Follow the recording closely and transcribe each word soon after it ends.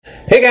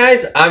Hey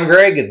guys, I'm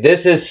Greg.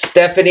 This is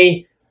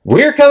Stephanie.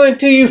 We're coming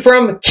to you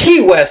from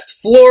Key West,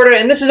 Florida,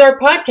 and this is our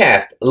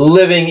podcast,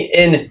 Living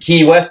in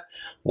Key West.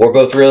 We're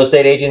both real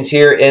estate agents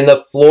here in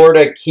the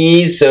Florida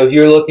Keys, so if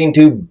you're looking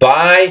to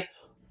buy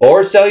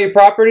or sell your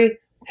property,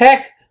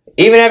 heck,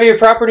 even have your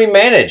property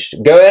managed,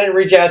 go ahead and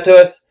reach out to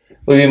us.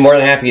 We'd be more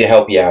than happy to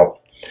help you out.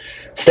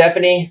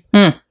 Stephanie,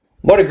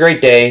 what a great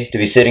day to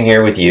be sitting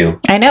here with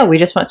you. I know, we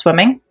just went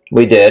swimming.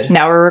 We did.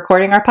 Now we're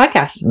recording our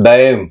podcast.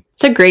 Boom.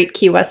 It's a great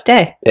Key West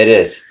day. It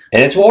is.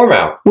 And it's warm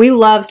out. We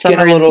love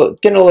summer.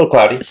 Getting a little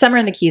cloudy. Summer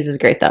in the Keys is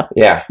great, though.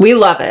 Yeah. We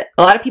love it.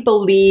 A lot of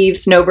people leave,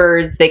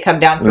 snowbirds. They come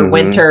down for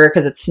winter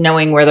because it's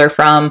snowing where they're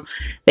from.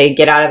 They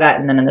get out of that,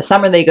 and then in the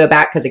summer they go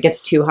back because it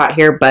gets too hot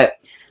here. But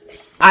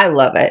I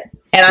love it.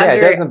 And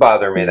it doesn't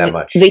bother me that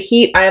much. The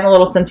heat, I am a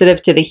little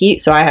sensitive to the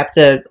heat, so I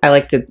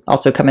like to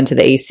also come into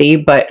the AC,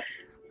 but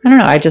I don't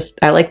know.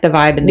 I like the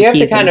vibe in the Keys. You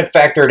have to kind of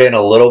factor it in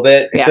a little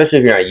bit, especially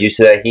if you're not used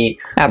to that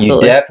heat.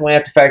 Absolutely. You definitely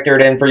have to factor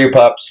it in for your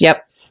pups.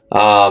 Yep.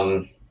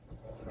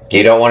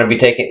 You don't want to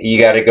be you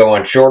got to go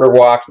on shorter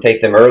walks, take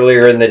them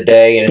earlier in the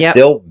day, and it's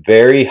still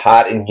very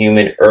hot and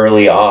humid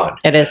early on.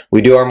 It is.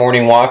 We do our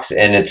morning walks,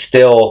 and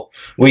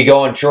we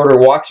go on shorter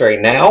walks right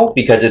now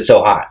because it's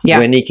so hot. Yeah.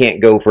 Winnie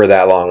can't go for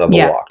that long of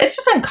a walk. It's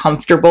just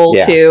uncomfortable,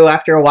 too,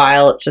 after a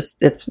while.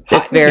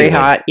 It's very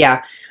hot.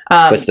 Yeah.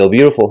 But still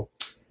beautiful.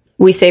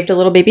 We saved a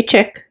little baby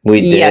chick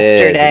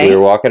yesterday. We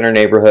were walking our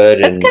neighborhood.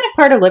 That's kind of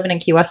part of living in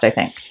Key West, I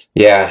think.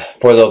 Yeah.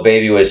 Poor little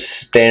baby was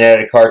standing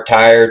at a car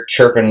tire,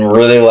 chirping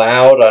really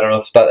loud. I don't know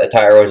if the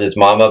tire was its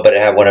mama, but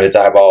it had one of its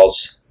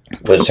eyeballs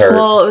was hurt.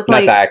 Well, it was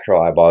not the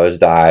actual eyeball. It was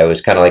the eye. It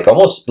was kind of like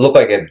almost looked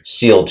like it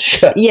sealed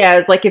shut. Yeah. It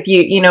was like if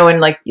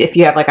if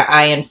you have like an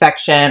eye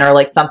infection or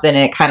like something,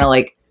 and it kind of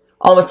like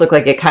almost looked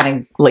like it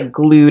kind of like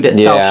glued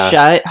itself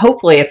shut.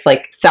 Hopefully it's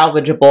like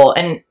salvageable.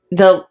 And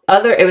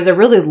it was a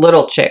really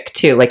little chick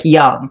too, like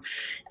young.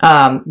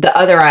 The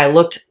other eye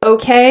looked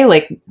okay,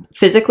 like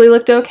physically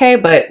looked okay,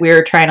 but we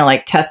were trying to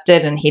like test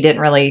it, and he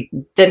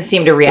didn't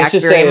seem to react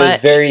very much.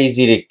 It was very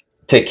easy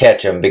to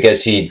catch him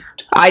because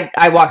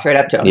I walked right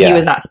up to him. Yeah. He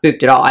was not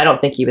spooked at all. I don't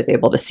think he was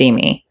able to see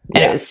me.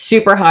 And it was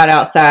super hot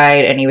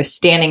outside, and he was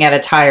standing at a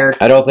tire.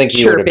 I don't think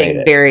he would have made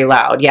it. Very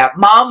loud. Yeah,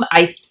 Mom,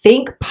 I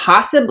think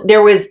possibly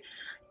there was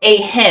a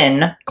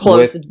hen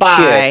close by,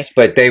 chicks,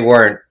 but they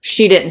weren't.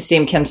 She didn't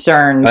seem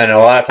concerned, and a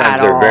lot of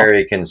times they're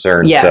very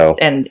concerned. Yes,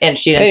 and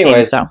she didn't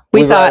seem so.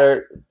 We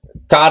thought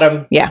caught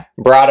him. Yeah,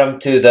 brought him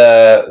to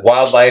the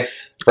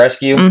wildlife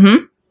rescue.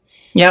 Mm-hmm.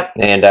 Yep.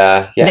 And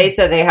they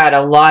said they had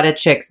a lot of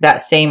chicks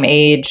that same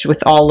age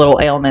with all little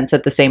ailments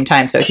at the same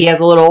time. So he has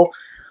a little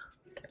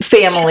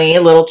family,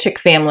 a little chick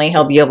family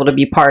he'll be able to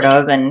be part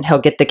of, and he'll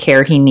get the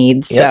care he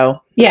needs. Yep.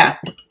 So yeah,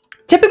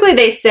 typically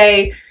they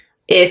say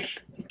if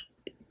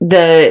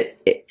the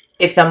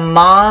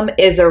mom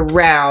is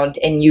around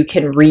and you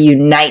can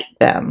reunite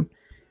them,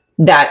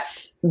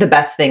 that's the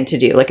best thing to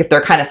do. Like if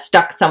they're kind of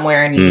stuck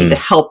somewhere and you need to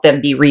help them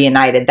be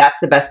reunited,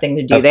 that's the best thing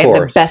to do. They have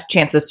the best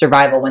chance of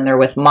survival when they're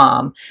with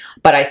mom.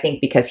 But I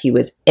think because he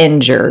was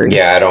injured.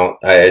 Yeah,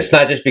 it's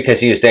not just because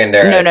he was standing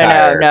there.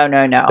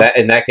 No.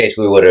 In that case,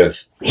 we would have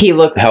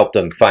helped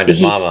him find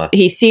his mama.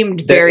 He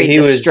seemed very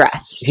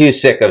distressed. He was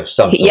sick of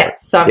something.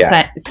 Yes,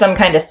 some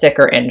kind of sick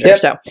or injured. Yep.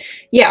 So,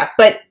 yeah,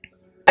 but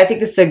I think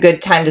this is a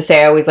good time to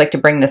say, I always like to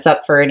bring this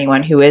up for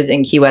anyone who is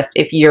in Key West.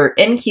 If you're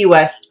in Key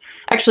West,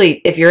 actually,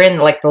 if you're in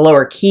like the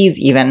lower Keys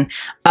even,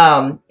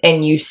 and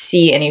you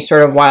see any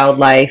sort of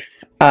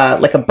wildlife,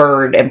 like a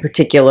bird in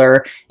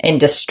particular, in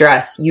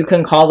distress, you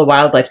can call the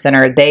Wildlife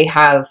Center. They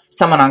have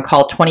someone on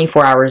call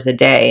 24 hours a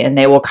day, and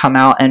they will come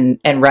out and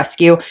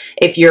rescue.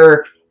 If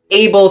you're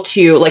able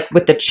to, like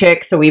with the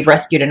chick, so we've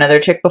rescued another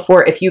chick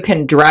before, if you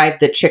can drive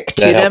the chick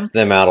to them. That helps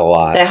them out a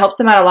lot. That helps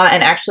them out a lot.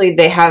 And actually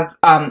they have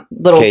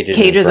little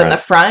cages in the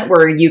front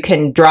where you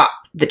can drop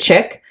the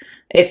chick.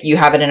 If you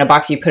have it in a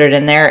box, you put it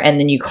in there, and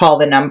then you call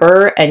the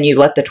number and you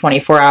let the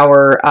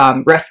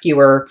 24-hour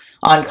rescuer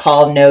on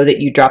call know that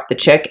you dropped the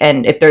chick.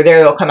 And if they're there,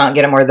 they'll come out and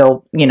get them, or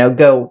they'll,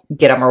 go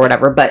get them or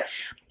whatever. But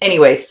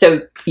anyways,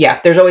 so yeah,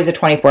 there's always a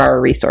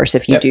 24-hour resource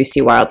if you do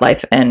see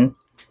wildlife in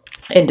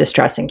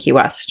distress in Key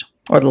West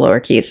or the lower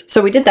Keys.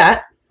 So we did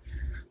that.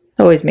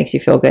 It always makes you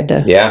feel good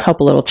to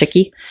help a little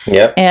chickie.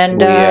 Yep.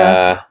 And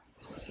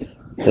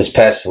this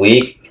past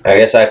week, I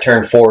guess I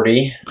turned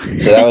 40,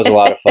 so that was a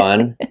lot of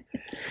fun.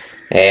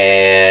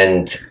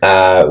 And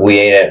we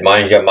ate at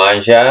Manja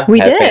Manja. We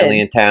did.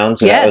 Family in town,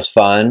 so that was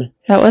fun.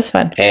 That was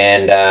fun.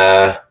 And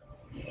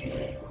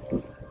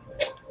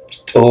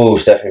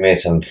Stephanie made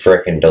some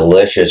freaking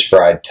delicious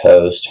fried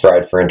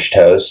French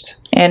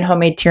toast. And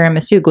homemade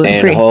tiramisu,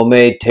 gluten-free. And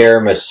homemade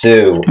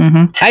tiramisu.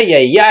 Mm-hmm.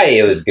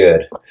 It was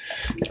good.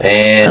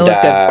 And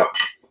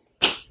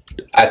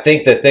I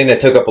think the thing that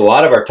took up a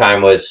lot of our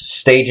time was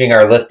staging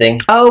our listing.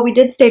 Oh, we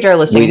did stage our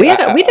listing. We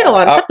did a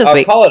lot of stuff this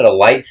week. I'll call it a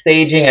light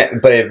staging,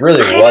 but it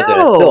really wasn't.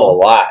 It's still a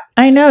lot.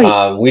 I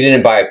know. We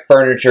didn't buy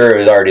furniture. It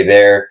was already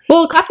there.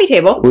 Well, a coffee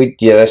table.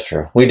 Yeah, that's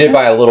true. We did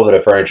buy a little bit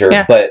of furniture,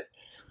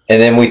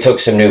 and then we took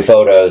some new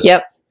photos.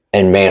 Yep.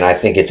 And man, I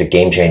think it's a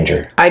game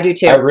changer. I do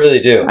too. I really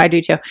do. I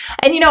do too.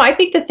 And, I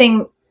think the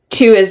thing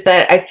too is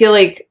that I feel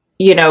like,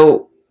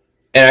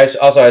 and I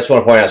just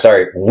want to point out,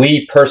 sorry,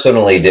 we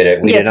personally did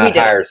it. We did not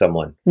hire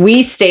someone.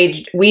 We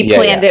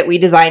planned it, we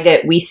designed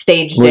it, we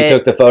staged it. We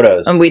took the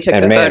photos. And we took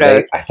the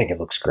photos. I think it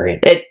looks great.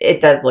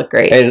 It does look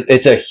great.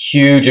 It's a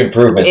huge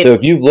improvement. So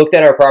if you've looked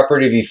at our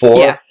property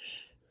before,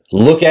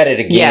 look at it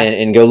again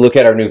and go look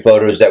at our new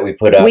photos that we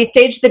put up. We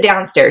staged the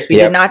downstairs. We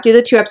did not do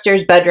the 2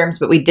 upstairs bedrooms,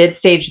 but we did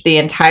stage the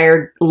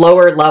entire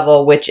lower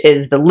level, which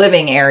is the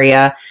living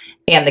area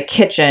and the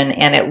kitchen,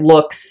 and it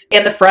looks,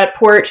 and the front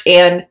porch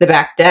and the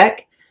back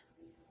deck.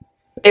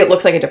 It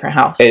looks like a different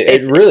house.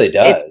 It really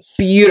does. It's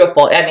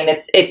beautiful. I mean,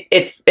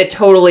 it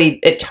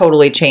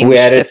totally changed. We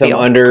added some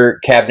under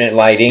cabinet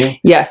lighting.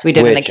 Yes, we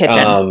did in the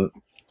kitchen.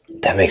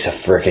 That makes a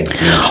freaking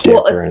huge difference.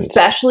 Well,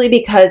 especially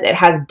because it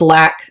has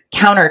black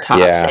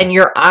countertops and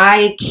your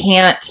eye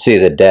can't see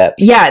the depth.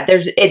 Yeah,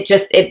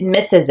 it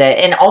misses it.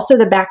 And also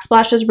the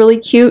backsplash is really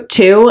cute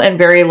too, and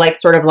very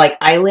sort of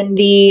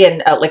islandy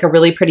and like a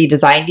really pretty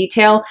design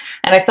detail.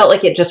 And I felt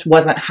like it just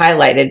wasn't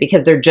highlighted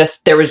because there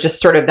was just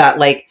sort of that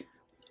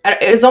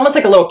it was almost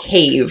like a little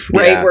cave,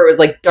 right? Where it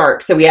was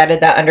dark. So we added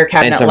that under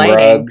cabinet and some lighting.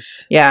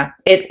 Rugs. Yeah.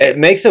 It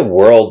makes a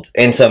world,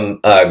 and some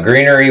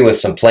greenery with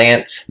some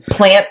plants.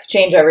 Plants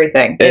change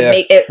everything.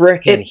 It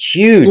freaking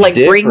huge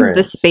difference. Brings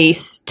the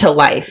space to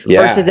life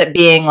versus it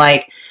being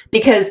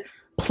because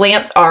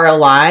plants are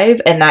alive,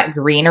 and that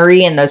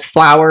greenery and those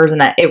flowers and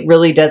that it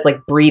really does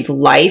breathe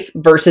life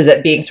versus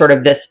it being sort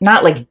of this,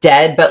 not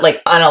dead, but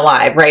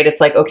unalive, right?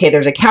 It's okay,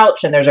 there's a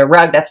couch and there's a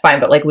rug, that's fine.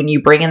 But when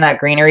you bring in that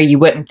greenery, you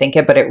wouldn't think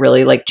it, but it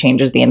really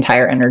changes the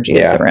entire energy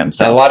of the room.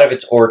 So a lot of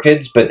it's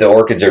orchids, but the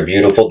orchids are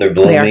beautiful. They're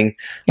blooming.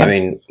 I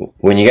mean,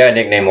 when you got a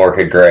nickname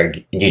Orchid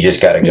Greg, you just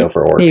got to go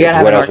for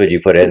orchids. What else would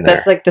you put in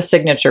there? That's the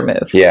signature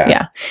move.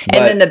 Yeah.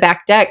 And then the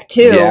back deck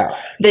too. Yeah.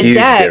 The huge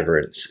deck,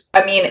 difference.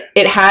 I mean,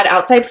 it had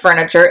outside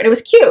furniture and it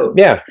was cute.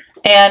 Yeah.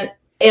 And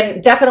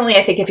definitely,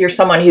 I think if you're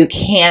someone who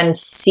can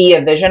see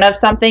a vision of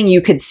something,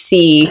 you could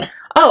see,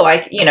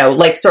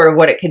 sort of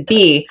what it could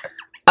be.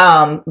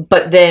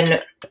 But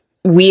then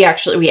we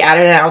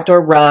added an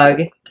outdoor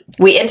rug.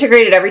 We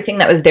integrated everything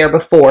that was there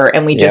before,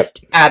 and we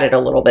just added a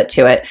little bit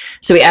to it.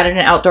 So we added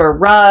an outdoor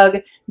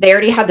rug. They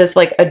already had this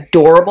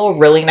adorable,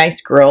 really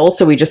nice grill.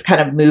 So we just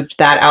kind of moved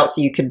that out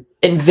so you could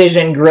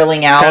envision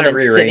grilling out kind of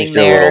and sitting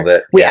there. A little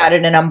bit. We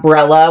added an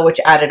umbrella, which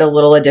added a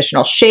little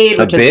additional shade.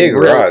 A big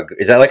rug.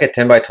 Is that a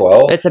 10 by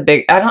 12? It's a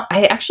big.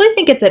 I actually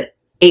think it's an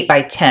 8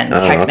 by 10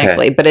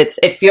 technically, but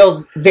it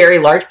feels very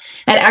large.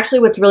 And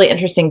actually, what's really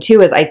interesting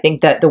too is I think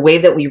that the way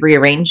that we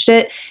rearranged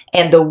it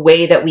and the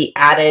way that we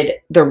added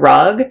the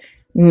rug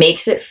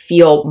makes it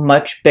feel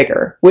much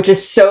bigger, which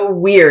is so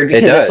weird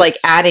because it's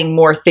adding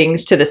more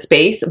things to the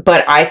space,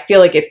 but I feel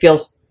like it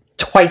feels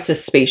twice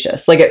as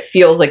spacious. It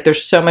feels like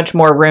there's so much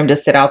more room to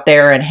sit out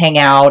there and hang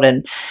out.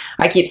 And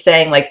I keep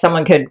saying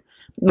someone could,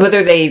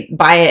 whether they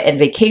buy it and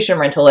vacation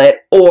rental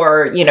it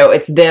or,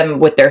 it's them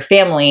with their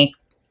family,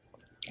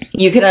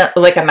 you can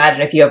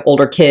imagine if you have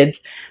older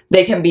kids,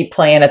 they can be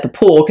playing at the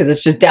pool because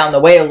it's just down the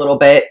way a little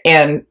bit,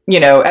 and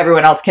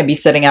everyone else can be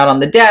sitting out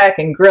on the deck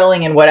and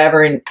grilling and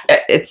whatever. And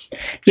it's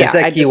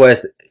that Key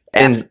West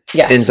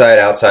inside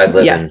outside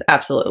living. Yes,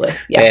 absolutely.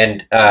 Yeah.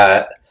 And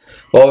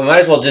we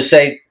might as well just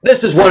say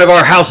this is one of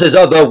our houses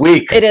of the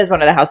week. It is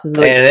one of the houses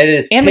of the week, and it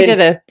is. And we did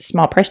a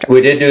small price reduction.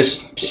 We did do a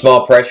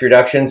small price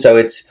reduction, so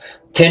it's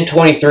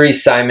 1023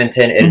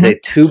 Simonton. It is a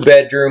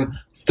 2-bedroom,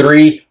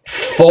 3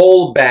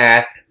 full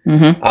bath.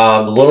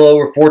 A little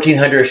over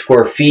 1,400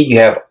 square feet. You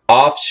have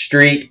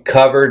off-street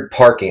covered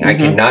parking. I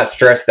cannot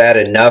stress that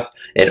enough.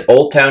 In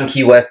Old Town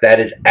Key West, that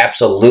is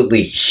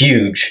absolutely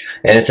huge.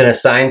 And it's an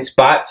assigned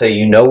spot, so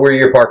you know where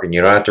you're parking.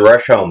 You don't have to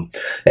rush home.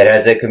 It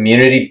has a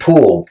community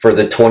pool for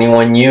the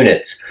 21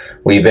 units.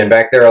 We've been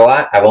back there a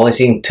lot. I've only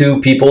seen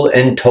 2 people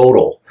in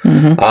total.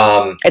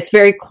 It's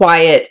very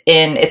quiet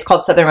it's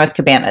called Southernmost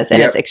Cabanas,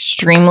 and it's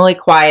extremely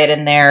quiet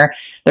in there.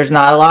 There's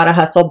not a lot of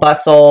hustle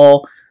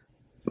bustle.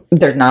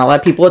 There's not a lot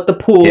of people at the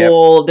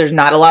pool. There's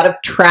not a lot of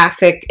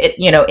traffic,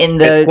 in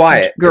the it's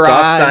quiet. garage. It's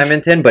off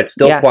Simonton, but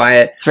still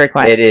quiet. It's very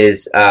quiet. It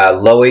is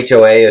low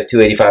HOA of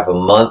 $285 a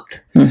month,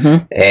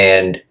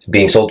 and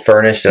being sold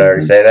furnished. Did I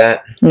already say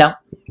that? No.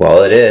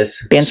 Well, it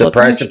is. Being sold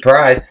surprise,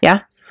 surprise.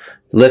 Yeah.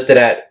 Listed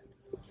at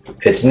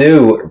its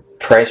new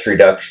price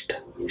reduction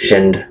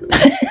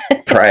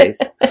price.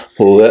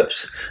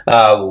 Whoops.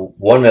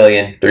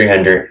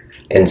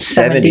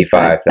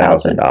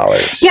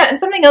 $1,375,000. Yeah, and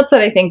something else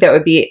that I think that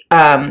would be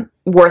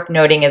worth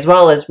noting as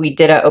well is we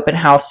did an open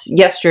house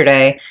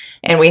yesterday,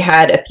 and we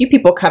had a few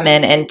people come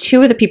in, and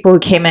 2 of the people who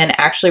came in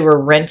actually were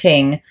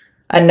renting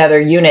another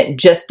unit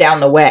just down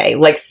the way,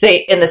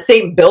 say in the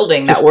same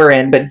building that we're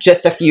in, but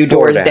just a few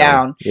doors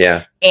down.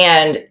 Yeah.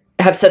 And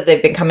have said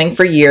they've been coming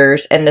for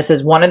years, and this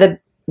is one of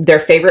their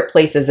favorite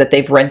places that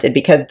they've rented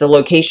because the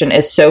location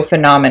is so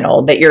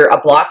phenomenal that you're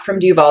a block from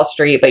Duval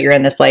Street, but you're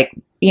in this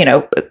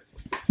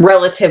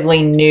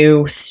relatively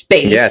new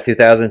space. Yeah,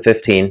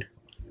 2015.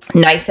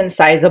 Nice and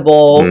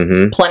sizable.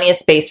 Plenty of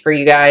space for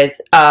you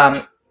guys.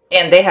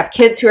 and they have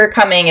kids who are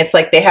coming. It's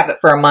like they have it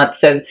for a month.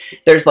 So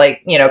there's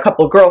like, a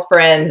couple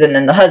girlfriends, and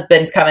then the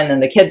husband's coming,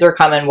 and the kids are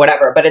coming,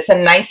 whatever. But it's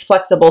a nice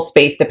flexible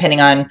space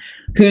depending on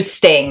who's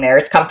staying there.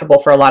 It's comfortable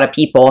for a lot of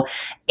people.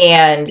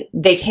 And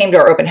they came to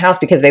our open house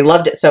because they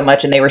loved it so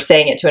much, and they were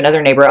saying it to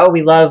another neighbor, oh,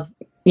 we love,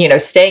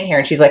 staying here.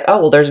 And she's like, oh,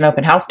 well, there's an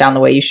open house down the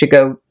way. You should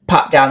go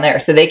pop down there.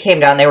 So they came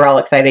down. They were all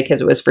excited because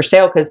it was for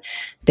sale, because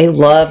they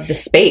loved the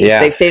space. Yeah.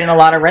 They've stayed in a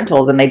lot of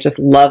rentals, and they just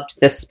loved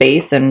this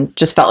space and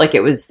just felt like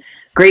it was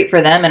great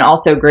for them, and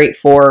also great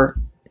for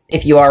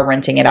if you are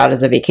renting it out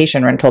as a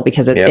vacation rental,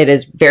 because it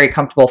is very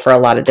comfortable for a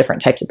lot of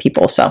different types of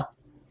people. So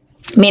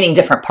meaning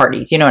different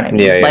parties, you know what I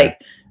mean? Yeah.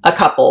 Like a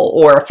couple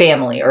or a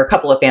family or a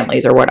couple of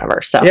families or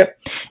whatever. So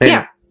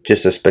and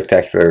just a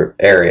spectacular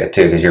area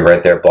too, because you're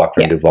right there, block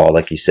from Duval,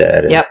 like you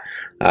said. And,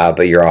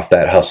 but you're off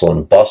that hustle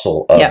and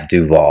bustle of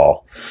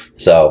Duval.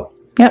 So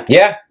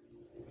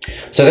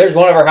so there's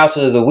one of our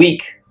houses of the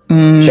week.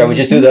 Shall we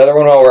just do the other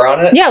one while we're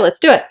on it? Yeah, let's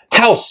do it.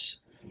 House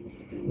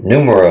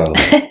numero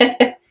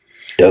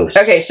dos.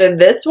 Okay, so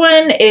this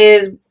one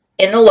is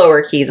in the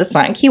Lower Keys. It's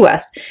not in Key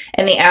West.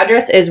 And the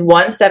address is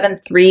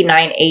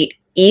 17398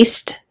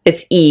 East,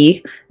 it's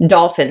E,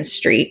 Dolphin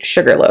Street,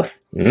 Sugarloaf.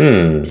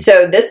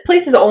 So this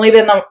place has only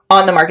been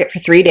on the market for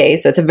 3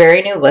 days, so it's a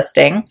very new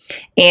listing.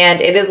 And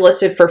it is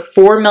listed for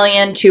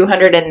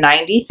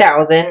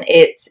 $4,290,000.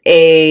 It's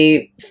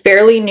a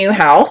fairly new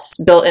house,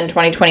 built in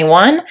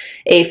 2021,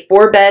 a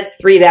 4-bed,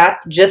 3-bath,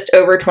 just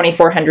over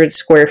 2,400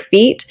 square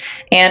feet.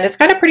 And it's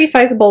got a pretty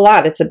sizable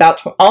lot. It's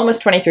about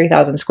almost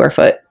 23,000 square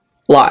foot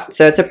lot.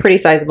 So it's a pretty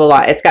sizable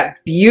lot. It's got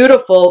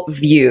beautiful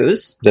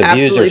views. The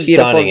views are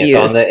stunning. Views.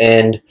 It's on the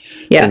end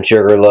in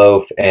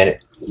Sugarloaf, and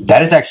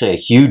that is actually a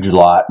huge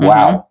lot.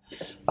 Wow.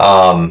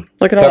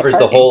 Look at covers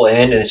the whole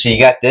end, and so you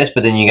got this,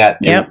 but then you got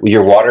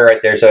your water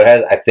right there. So it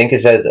has, I think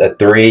it says a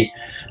 3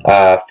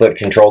 foot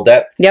control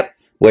depth.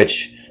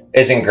 Which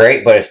isn't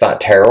great, but it's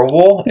not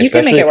terrible. You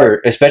can make it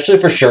work. Especially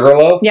for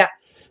Sugarloaf. A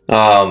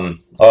lot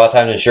of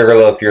times in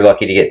Sugarloaf, you're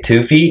lucky to get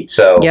 2 feet,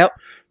 so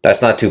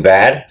that's not too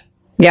bad.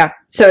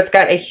 So it's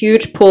got a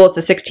huge pool. It's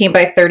a 16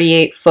 by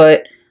 38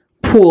 foot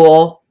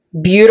pool.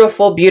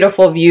 Beautiful,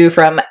 beautiful view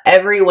from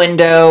every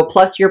window,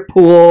 plus your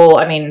pool.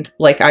 I mean,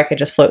 like I could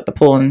just float the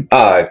pool and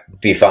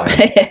be fine.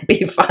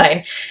 Be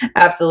fine.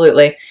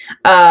 Absolutely.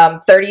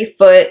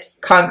 30-foot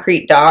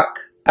concrete dock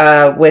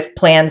with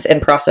plans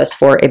in process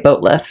for a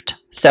boat lift.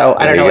 So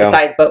I don't know what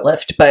size boat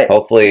lift, but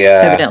hopefully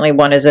evidently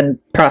one is in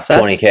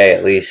process. $20,000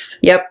 at least.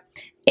 Yep.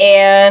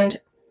 And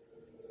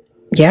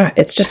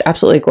it's just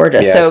absolutely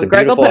gorgeous. So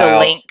Greg will put a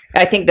link.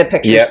 I think the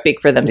pictures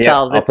speak for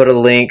themselves. I'll put a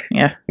link.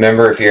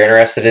 Remember, if you're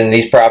interested in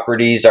these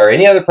properties or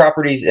any other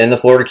properties in the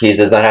Florida Keys,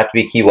 does not have to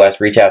be Key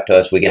West, reach out to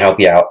us. We can help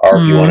you out. Or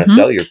if you want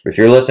to if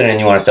you're listening and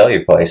you want to sell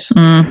your place,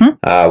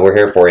 we're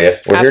here for you.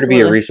 We're here to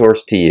be a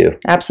resource to you.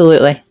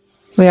 Absolutely.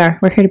 We are.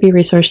 We're here to be a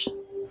resource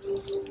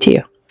to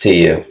you.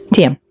 TM.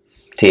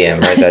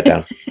 Write that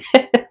down.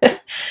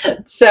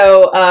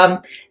 So,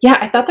 I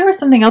thought there was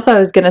something else I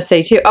was going to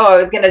say too. Oh, I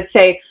was going to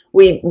say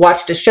we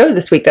watched a show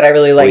this week that I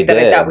really liked that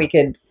I thought we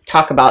could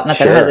talk about. Not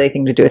that it has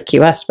anything to do with Key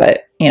West,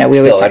 but we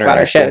always talk about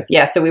our shows.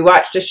 Yeah, so we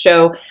watched a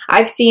show.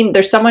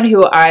 There's someone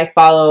who I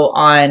follow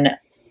on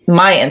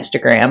my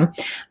Instagram,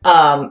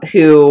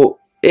 who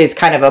is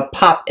kind of a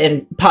pop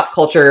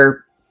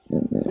culture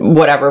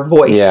whatever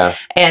voice.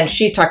 And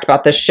she's talked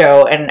about this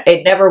show, and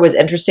it never was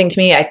interesting to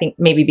me. I think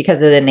maybe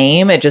because of the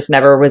name, it just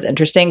never was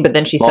interesting. But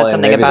then she said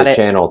something about it.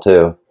 Channel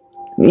too.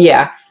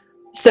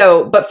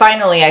 So, but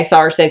finally I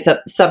saw her say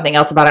something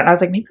else about it, and I was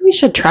like, maybe we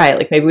should try it.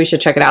 Like, maybe we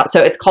should check it out.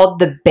 So it's called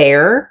The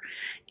Bear,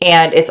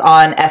 and it's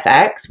on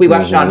FX. We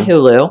watched it on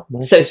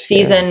Hulu. So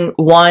season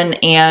 1,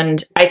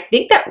 and I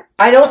think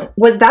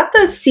was that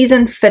the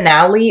season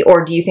finale,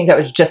 or do you think that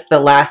was just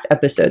the last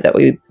episode that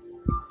we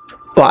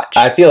watched?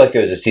 I feel like it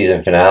was a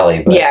season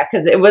finale. But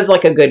because it was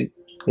like a good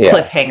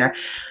cliffhanger.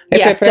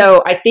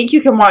 So I think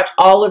you can watch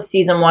all of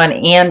season 1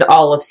 and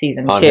all of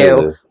season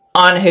 2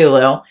 on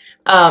Hulu.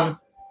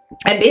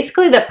 And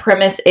basically the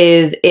premise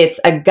is it's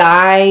a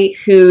guy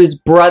whose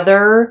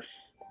brother,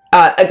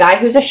 a guy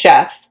who's a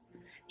chef.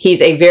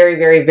 He's a very,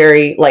 very,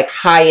 very like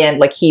high end,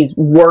 like he's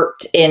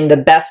worked in the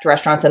best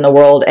restaurants in the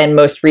world, and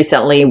most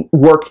recently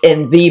worked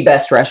in the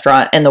best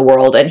restaurant in the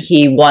world. And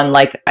he won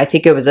I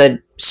think it was a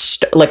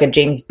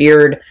James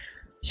Beard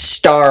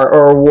star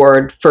or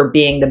award for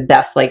being the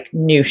best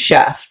new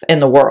chef in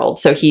the world.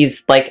 So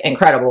he's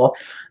incredible.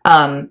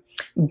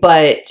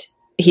 But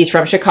he's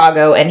from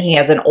Chicago, and he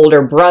has an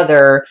older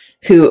brother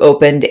who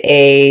opened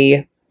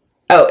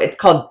it's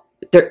called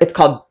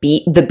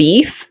The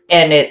Beef,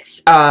 and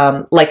it's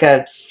like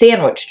a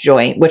sandwich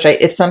joint, which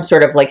it's some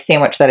sort of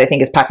sandwich that I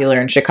think is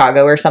popular in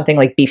Chicago or something,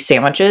 like beef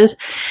sandwiches.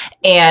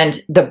 And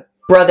the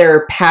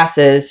brother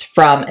passes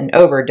from an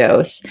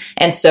overdose,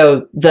 and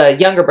so the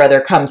younger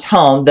brother comes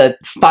home, the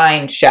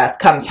fine chef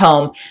comes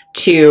home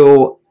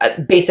to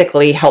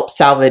basically help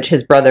salvage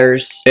his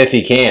brother's, if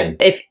he can.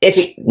 If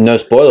no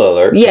spoiler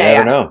alert. You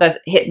never know.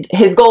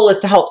 His goal is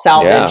to help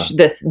salvage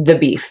the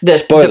beef.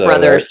 The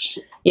brothers.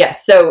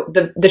 Yes. So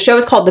the show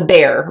is called The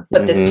Bear,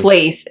 but this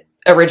place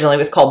originally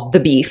was called The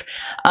Beef.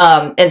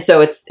 And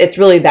so it's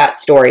really that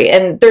story.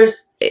 And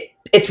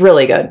it's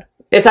really good.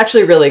 It's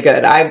actually really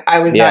good. I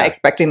was not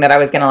expecting that I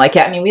was going to like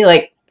it. I mean, we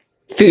like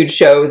food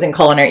shows and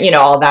culinary,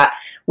 all that,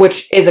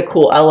 which is a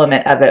cool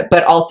element of it.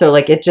 But also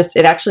like it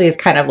actually is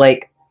kind of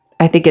like,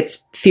 I think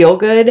it's feel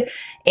good.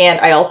 And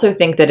I also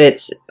think that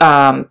it's,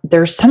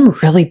 there's some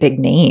really big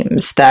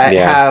names that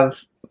have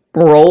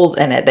roles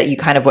in it that you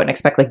kind of wouldn't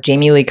expect. Like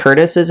Jamie Lee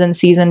Curtis is in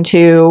season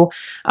 2.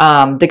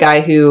 The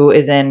guy who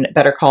is in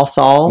Better Call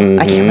Saul,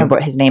 I can't remember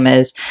what his name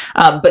is.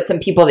 But some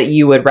people that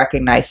you would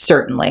recognize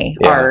certainly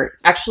are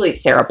actually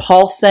Sarah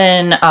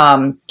Paulson,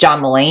 John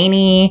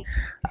Mulaney,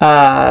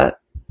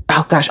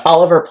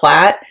 Oliver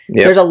Platt.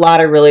 Yep. There's a lot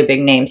of really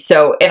big names.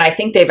 So, and I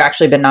think they've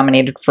actually been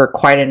nominated for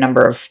quite a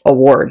number of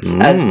awards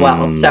as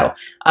well. So,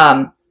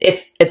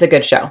 it's a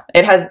good show.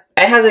 It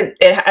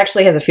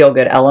actually has a feel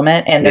good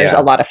element, and there's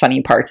a lot of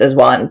funny parts as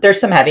well. And there's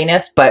some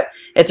heaviness, but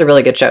it's a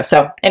really good show.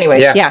 So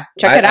anyways,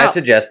 check it out. I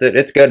suggest it.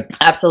 It's good.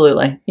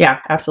 Absolutely. Yeah,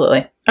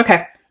 absolutely.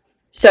 Okay.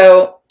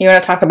 So you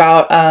want to talk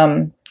about,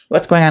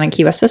 what's going on in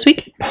Key West this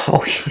week?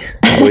 Oh,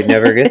 we'd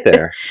never get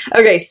there.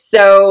 Okay,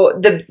 so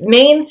the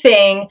main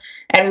thing,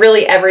 and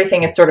really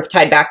everything is sort of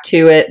tied back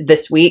to it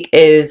this week,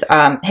 is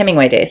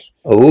Hemingway Days.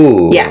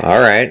 Ooh, yeah. All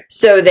right.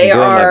 So I'm growing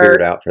my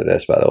beard out for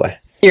this, by the way.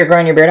 You're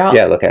growing your beard out?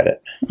 Yeah, look at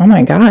it. Oh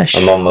my gosh.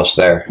 I'm almost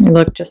there. You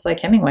look just like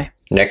Hemingway.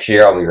 Next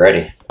year I'll be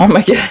ready. Oh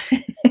my God.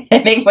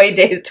 Hemingway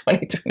Days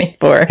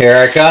 2024. Here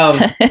I come.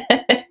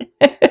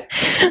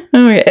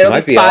 It'll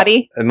be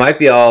spotty.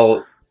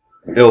 The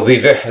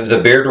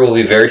beard will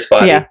be very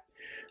spotty. Yeah.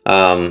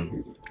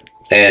 And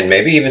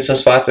maybe even some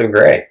spots of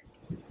gray.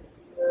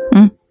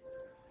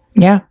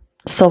 Yeah.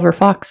 Silver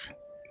fox.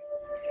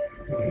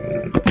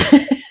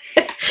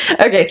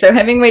 Okay, so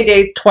Hemingway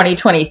Days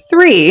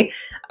 2023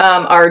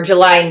 are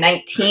July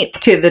 19th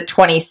to the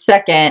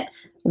 22nd,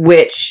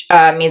 which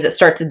means it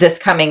starts this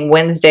coming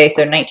Wednesday,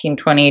 so 19,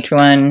 20,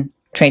 21,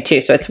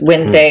 22. So it's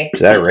Wednesday. Is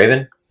that a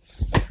raven?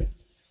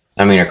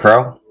 I mean a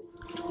crow?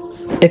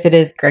 If it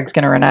is, Greg's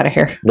going to run out of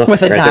here with a right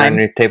dime. There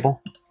underneath the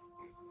table.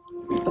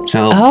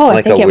 Sound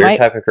I think a weird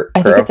type of crow?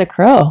 I think it's a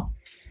crow.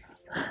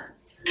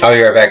 I'll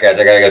be right back, guys.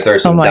 I got to go throw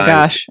some dimes. Oh my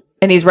gosh.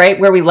 And he's right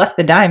where we left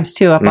the dimes,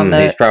 too, up on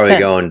the He's probably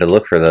fence. going to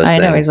look for those I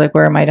know. He's like,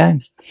 where are my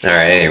dimes? All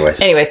right,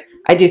 anyways.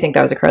 I do think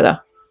that was a crow, though.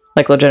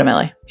 Like,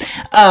 legitimately.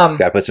 Got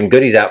to put some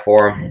goodies out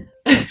for him.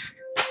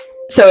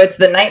 So it's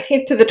the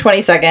 19th to the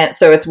 22nd.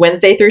 So it's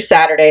Wednesday through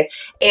Saturday.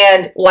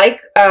 And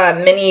like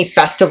many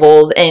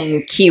festivals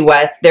in Key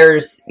West,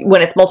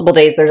 when it's multiple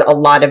days, there's a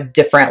lot of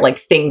different like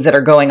things that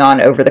are going on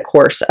over the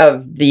course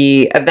of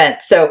the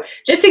event. So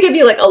just to give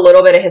you like a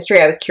little bit of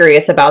history, I was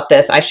curious about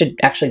this. I should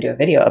actually do a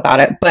video about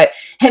it. But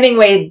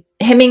Hemingway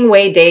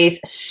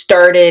Days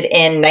started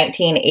in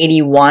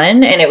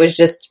 1981, and it was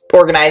just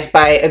organized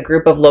by a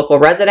group of local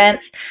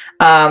residents.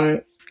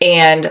 And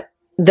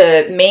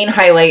the main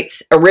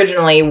highlights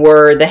originally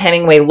were the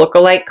Hemingway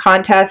Lookalike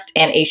Contest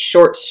and a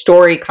short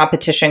story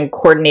competition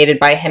coordinated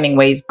by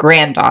Hemingway's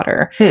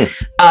granddaughter. Now,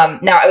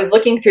 I was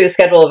looking through the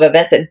schedule of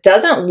events. It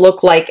doesn't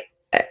look like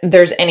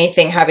there's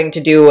anything having to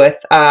do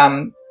with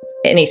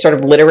any sort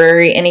of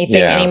literary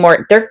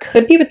anymore. There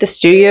could be with the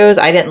studios.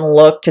 I didn't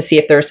look to see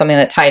if there was something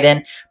that tied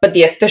in, but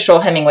the official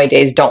Hemingway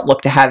Days don't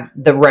look to have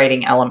the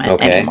writing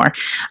element anymore.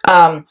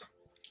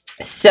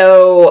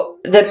 So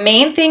the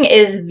main thing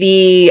is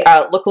the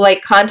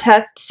lookalike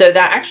contest. So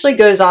that actually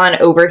goes on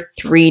over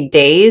 3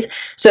 days.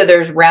 So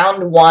there's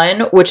round 1,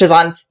 which is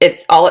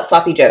it's all at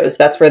Sloppy Joe's.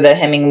 That's where the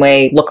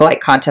Hemingway lookalike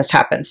contest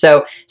happens.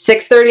 So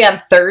 6:30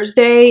 on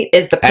Thursday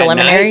is the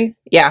preliminary.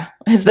 Yeah,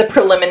 is the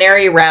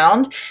preliminary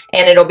round,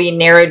 and it'll be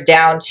narrowed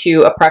down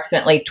to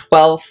approximately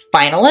 12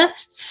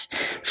 finalists.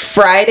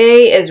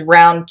 Friday is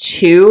round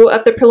 2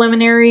 of the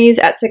preliminaries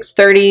at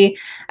 6:30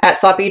 at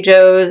Sloppy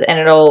Joe's, and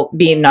it'll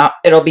be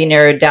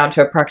narrowed down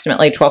to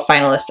approximately 12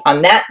 finalists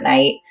on that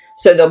night.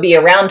 So there'll be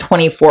around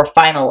 24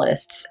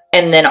 finalists,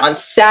 and then on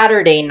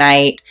Saturday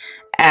night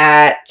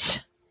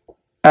at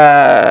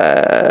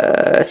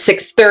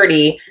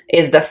 6:30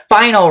 is the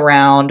final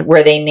round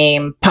where they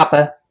name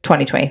Papa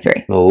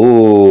 2023.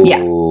 Ooh. Yeah.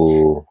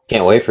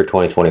 Can't wait for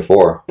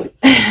 2024.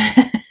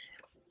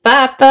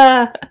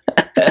 Papa.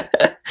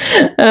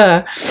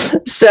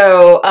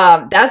 So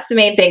that's the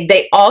main thing.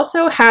 There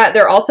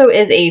also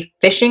is a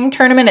fishing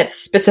tournament. It's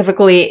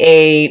specifically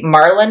a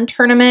marlin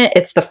tournament.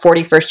 It's the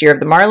 41st year of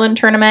the marlin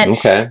tournament.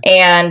 Okay.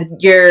 And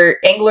your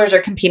anglers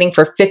are competing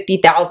for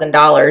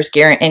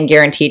 $50,000 in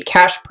guaranteed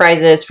cash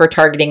prizes for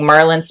targeting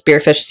marlin,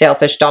 spearfish,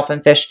 sailfish,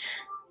 dolphinfish,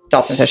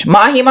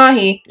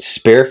 mahi.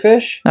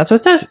 Spearfish? That's what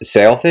it says.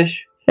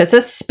 Sailfish? It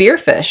says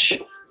spearfish.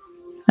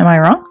 Am I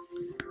wrong?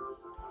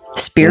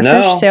 Spearfish,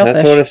 no, sailfish.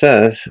 That's what it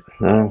says.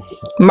 No.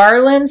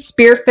 Marlin,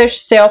 spearfish,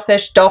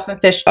 sailfish,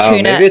 dolphinfish,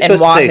 tuna, maybe it's and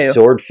supposed wahoo. to say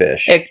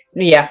swordfish.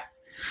 Yeah.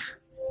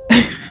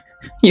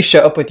 You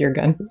show up with your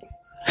gun.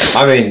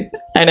 I mean,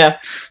 I know.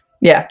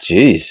 Yeah.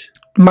 Jeez.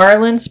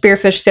 Marlin,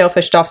 spearfish,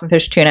 sailfish,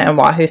 dolphinfish, tuna, and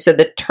wahoo. So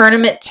the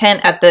tournament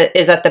tent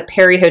is at the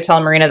Perry Hotel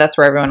and Marina. That's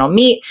where everyone will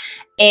meet.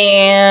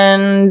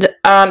 And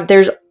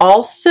there's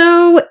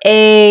also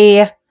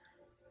there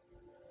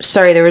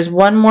was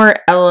one more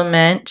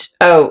element.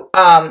 So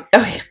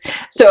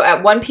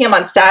at 1 p.m.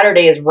 on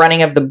Saturday is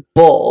Running of the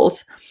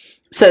Bulls.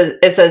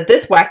 It says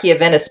this wacky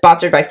event is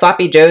sponsored by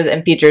Sloppy Joe's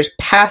and features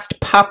past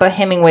Papa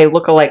Hemingway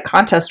lookalike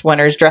contest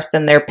winners dressed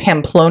in their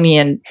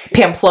Pamplona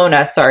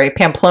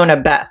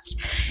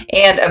best,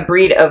 and a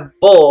breed of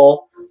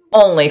bull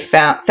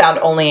found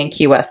only in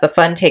Key West. The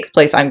fun takes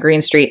place on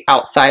Green Street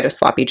outside of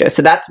Sloppy Joe.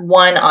 So that's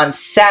one on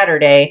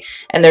Saturday.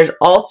 And there's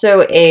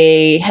also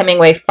a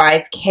Hemingway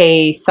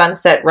 5K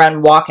sunset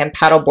run, walk, and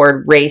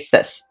paddleboard race.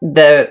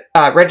 The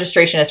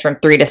registration is from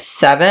 3 to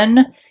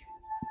 7.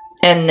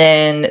 And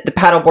then the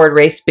paddleboard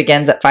race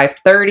begins at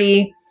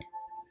 5:30.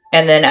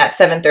 And then at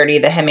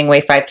 7:30, the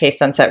Hemingway 5K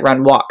sunset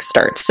run walk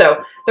starts.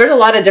 So there's a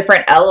lot of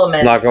different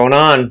elements. A lot going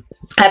on.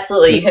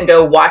 Absolutely. You can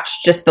go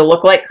watch just the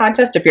lookalike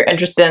contest if you're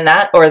interested in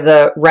that, or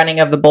the Running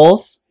of the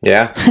Bulls.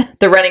 Yeah.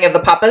 The Running of the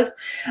Papas.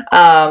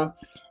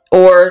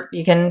 Or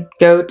you can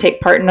go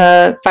take part in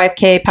a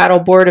 5K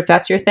paddleboard if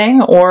that's your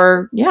thing.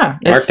 Or, yeah.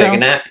 Or take a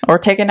nap. Or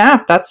take a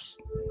nap. That's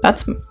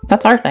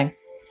our thing.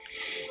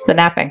 The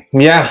napping.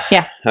 Yeah.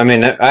 Yeah. I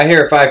mean, I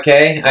hear a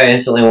 5K, I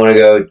instantly want to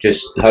go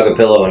just hug a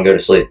pillow and go to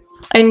sleep.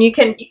 And you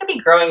can be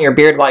growing your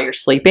beard while you're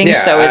sleeping. Yeah,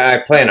 so I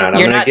plan on it.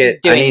 You're not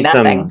just doing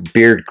nothing. Some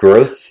beard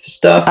growth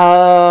stuff.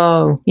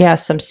 Oh, yeah,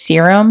 some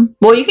serum.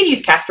 Well, you could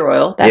use castor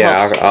oil. That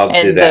helps. I'll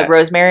do that. And the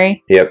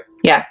rosemary. Yep.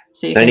 Yeah.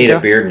 So I need a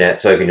beard net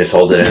so I can just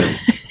hold it in.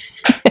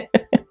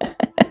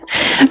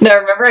 No,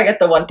 remember I got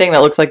the one thing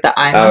that looks like the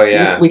eye mask? Oh,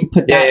 yeah. We could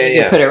put that.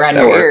 You could put it around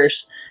your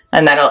ears.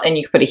 And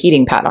you can put a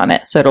heating pad on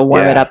it so it'll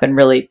warm it up and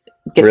really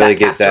get that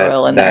castor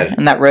oil in there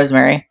and that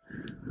rosemary.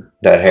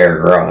 That hair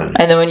growing.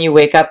 And then when you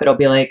wake up, it'll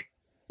be like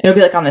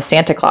on the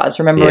Santa Claus.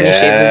 Remember when he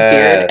shaves his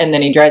beard and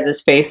then he dries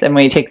his face, and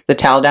when he takes the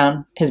towel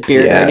down, his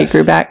beard already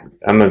grew back?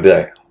 I'm going to be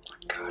like, oh my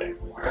God,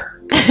 it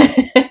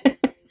worked.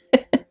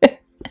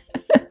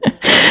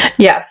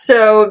 Yeah,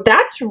 so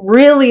that's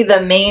really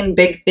the main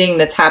big thing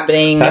that's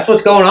happening. That's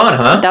what's going on,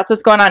 huh? That's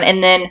what's going on.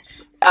 And then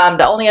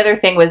the only other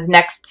thing was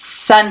next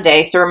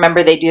Sunday. So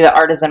remember, they do the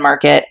artisan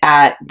market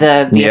at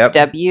the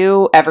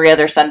VFW every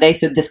other Sunday.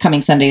 So this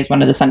coming Sunday is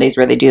one of the Sundays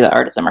where they do the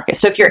artisan market.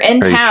 So if you're in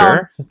town... Are you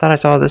sure? I thought I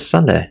saw this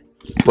Sunday.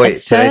 Wait,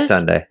 today's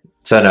Sunday.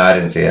 So no, I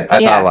didn't see it. I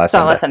saw it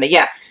last Sunday.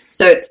 Yeah.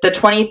 So it's the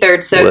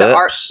 23rd. So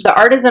the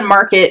artisan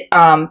market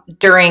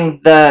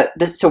during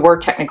so we're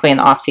technically in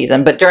the off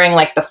season, but during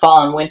like the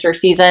fall and winter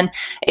season,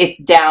 it's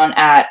down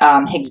at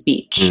Higgs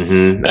Beach.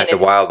 Mm-hmm. At the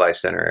Wildlife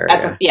Center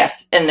area.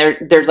 Yes. And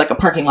there's like a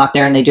parking lot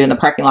there, and they do in the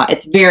parking lot.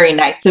 It's very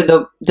nice.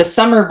 So the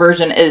summer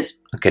version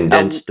is a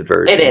condensed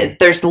version. It is.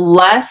 There's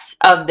less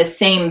of the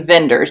same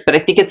vendors, but I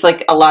think it's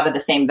like a lot of the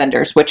same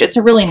vendors, which it's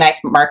a really nice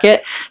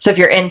market. So if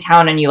you're in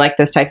town and you like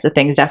those types of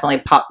things, definitely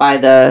pop by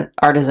the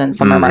artisan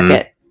summer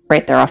market.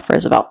 Right there off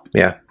Roosevelt.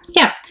 Yeah.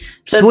 Yeah.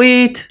 So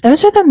sweet.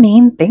 Those are the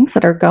main things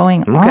that are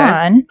going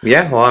on.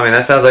 Yeah. Well, I mean,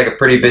 that sounds like a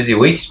pretty busy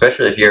week,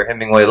 especially if you're a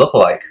Hemingway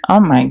lookalike.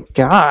 Oh my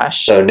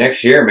gosh. So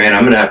next year, man,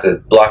 I'm going to have to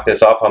block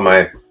this off on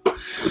the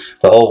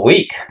whole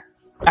week.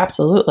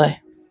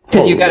 Absolutely.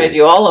 Because you got to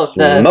do all of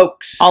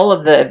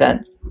the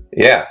events.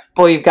 Yeah.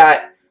 Well, you've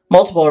got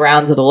multiple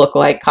rounds of the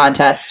lookalike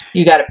contest.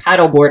 You got a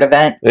paddleboard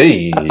event,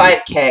 a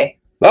 5K.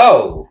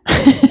 Oh.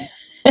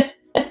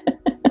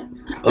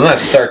 I'm going to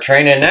have to start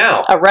training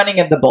now. A Running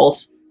of the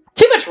Bulls.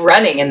 Too much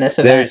running in this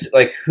event. There's,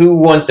 like, who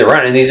wants to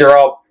run? And these are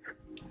all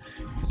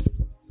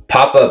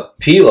Papa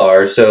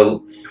Pilars,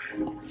 so...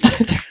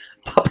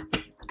 Papa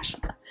Pilars.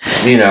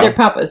 You know. They're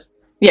Papas.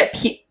 Yeah,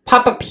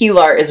 Papa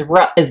Pilar is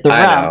the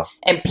rum,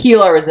 and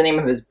Pilar is the name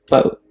of his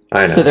boat.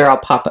 I know. So they're all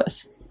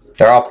Papas.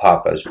 They're all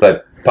Papas,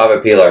 but Papa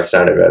Pilar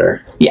sounded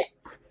better. Yeah.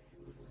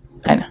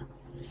 I know.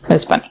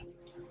 That's funny.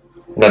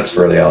 That's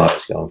really all I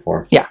was going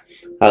for. Yeah.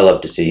 I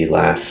love to see you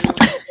laugh.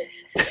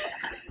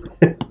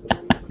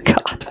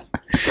 God.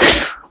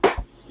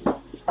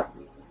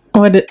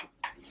 What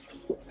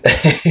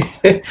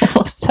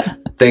was that?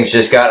 Things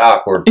just got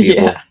awkward,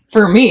 people. Yeah,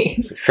 for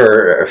me.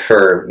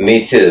 For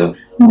me too.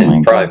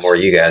 And probably more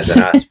you guys than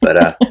us.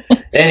 But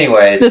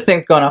anyways. This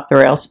thing's going off the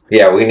rails.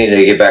 Yeah, we need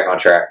to get back on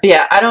track.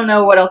 Yeah, I don't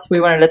know what else we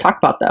wanted to talk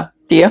about though.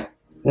 Do you?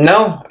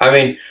 No. I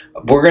mean,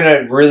 we're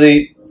going to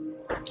really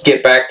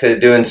get back to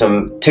doing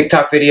some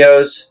TikTok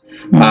videos.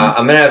 Mm-hmm.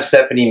 I'm going to have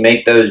Stephanie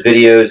make those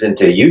videos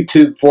into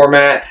YouTube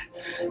format.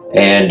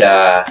 And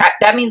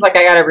that means like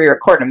I got to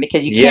re-record them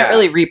because you can't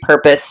really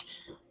repurpose.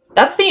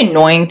 That's the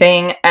annoying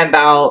thing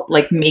about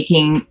like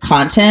making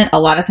content. A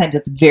lot of times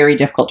it's very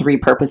difficult to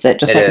repurpose it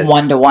just like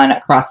one-to-one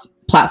across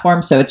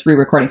platforms. So it's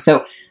re-recording.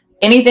 So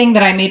anything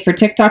that I made for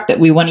TikTok that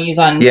we want to use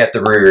on you have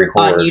to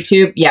re-record on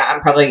YouTube. Yeah,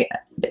 I'm probably,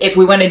 if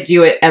we want to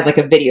do it as like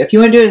a video, if you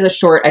want to do it as a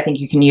short, I think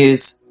you can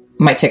use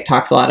my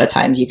TikToks a lot of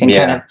times. You can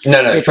kind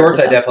of shorts.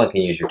 I definitely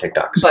can use your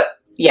TikToks. But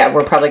yeah,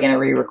 we're probably going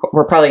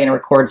to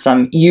record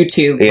some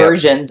YouTube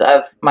versions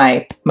of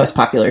my most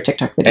popular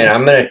TikTok videos. And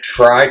I'm going to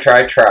try.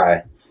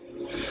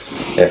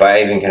 If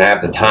I even can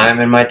have the time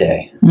in my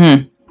day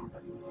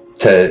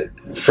to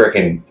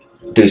frickin'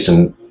 do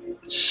some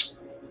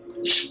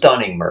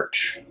stunning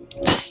merch.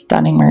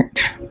 Stunning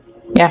merch.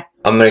 Yeah.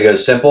 I'm going to go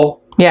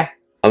simple. Yeah.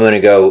 I'm going to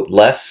go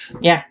less.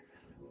 Yeah.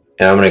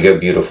 And I'm going to go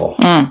beautiful.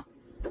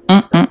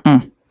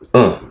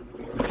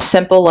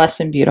 Simple, less,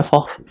 and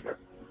beautiful.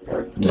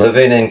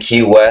 Living in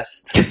Key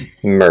West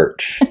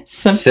merch.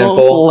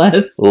 Simple,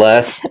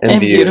 less, and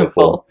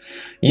beautiful.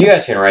 You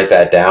guys can write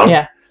that down.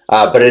 Yeah.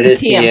 But it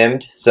is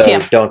TM'd, so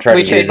don't try to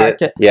use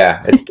it. Yeah,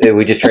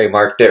 we just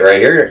trademarked it right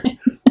here.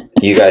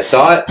 You guys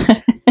saw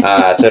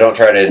it, so don't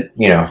try to,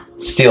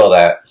 steal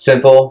that.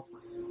 Simple,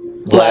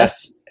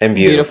 less, and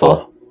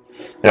beautiful.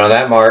 And on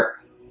that note.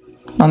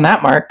 On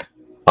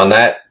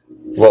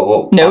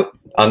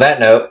that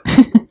note.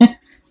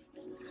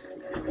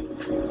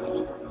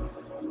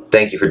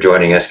 Thank you for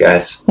joining us,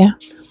 guys. Yeah.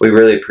 We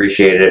really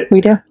appreciate it.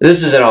 We do.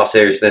 This is in all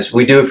seriousness.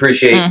 We do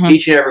appreciate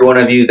each and every one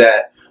of you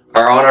that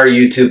are on our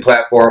YouTube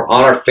platform,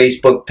 on our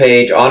Facebook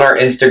page, on our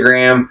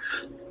Instagram,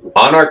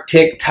 on our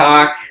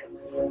TikTok.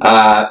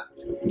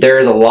 There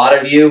is a lot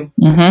of you,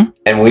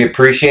 and we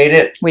appreciate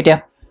it. We do.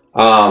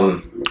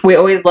 We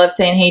always love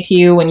saying hey to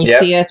you when you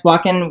see us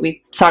walking.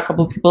 We saw a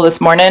couple people this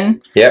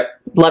morning. Yep.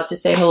 Love to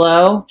say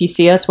hello. If you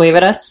see us, wave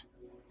at us.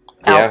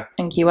 Out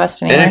in Key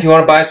West. Anywhere. And if you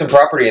want to buy some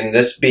property and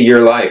this be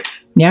your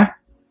life,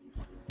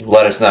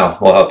 let us know.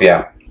 We'll help you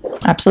out.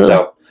 Absolutely.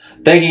 So,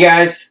 thank you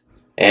guys,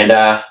 and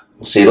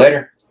we'll see you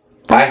later.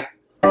 Bye.